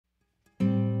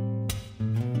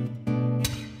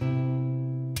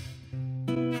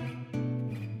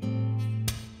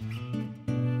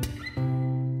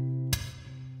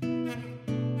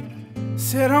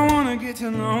Said I wanna get to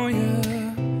know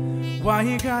you. Why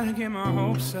you gotta get my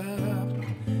hopes up?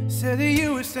 Said that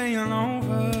you were staying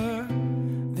over.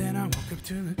 Then I woke up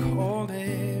to the cold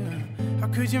air. How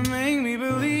could you make me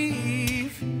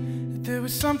believe that there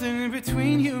was something in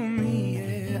between you and me?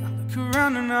 Yeah, I look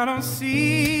around and I don't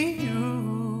see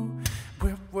you.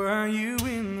 Where were you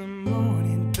in the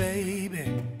morning, baby?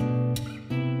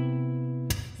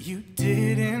 You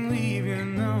didn't leave your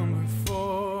number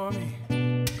for me.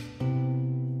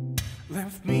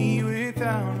 Left me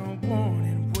without a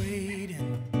warning,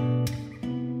 waiting.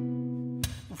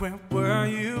 Where were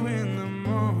you in the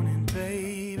morning,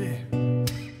 baby?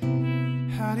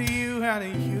 How do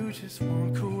you just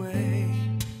walk away?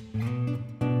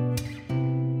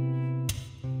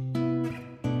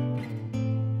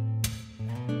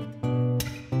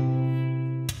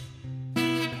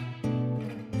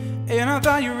 And I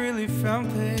thought you really felt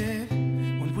it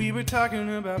when we were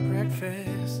talking about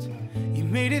breakfast. You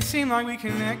made it seem like we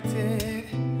connected.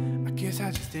 I guess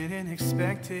I just didn't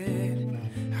expect it.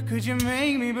 How could you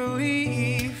make me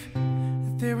believe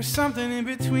that there was something in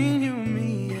between you and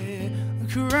me? Yeah,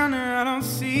 look around and I don't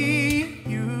see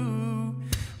you.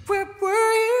 Where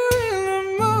were you in the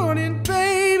morning,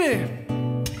 baby?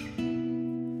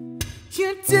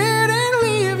 You didn't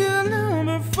leave your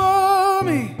number for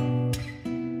me.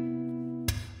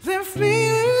 Left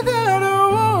me without a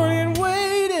warning,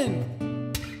 waiting.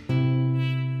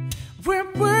 Where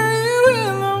were you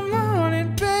in the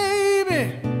morning, baby?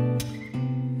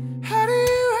 How do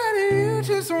you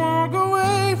just walk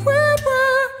away? Where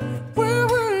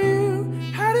were you?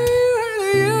 How do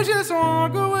you just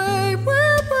walk away?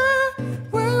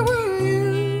 Where were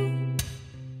you?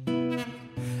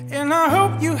 And I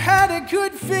hope you had a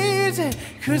good visit,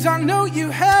 'cause I know you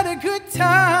had a good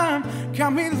time.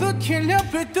 Got me looking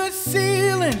up at the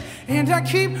ceiling, and I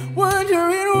keep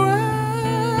wondering why.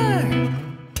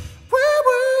 Where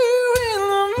were you in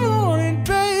the morning,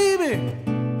 baby?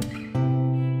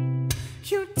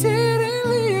 You didn't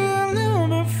leave a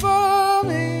number for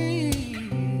me.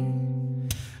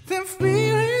 Left me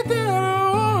without a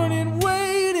warning,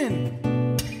 waiting.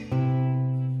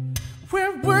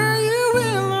 Where were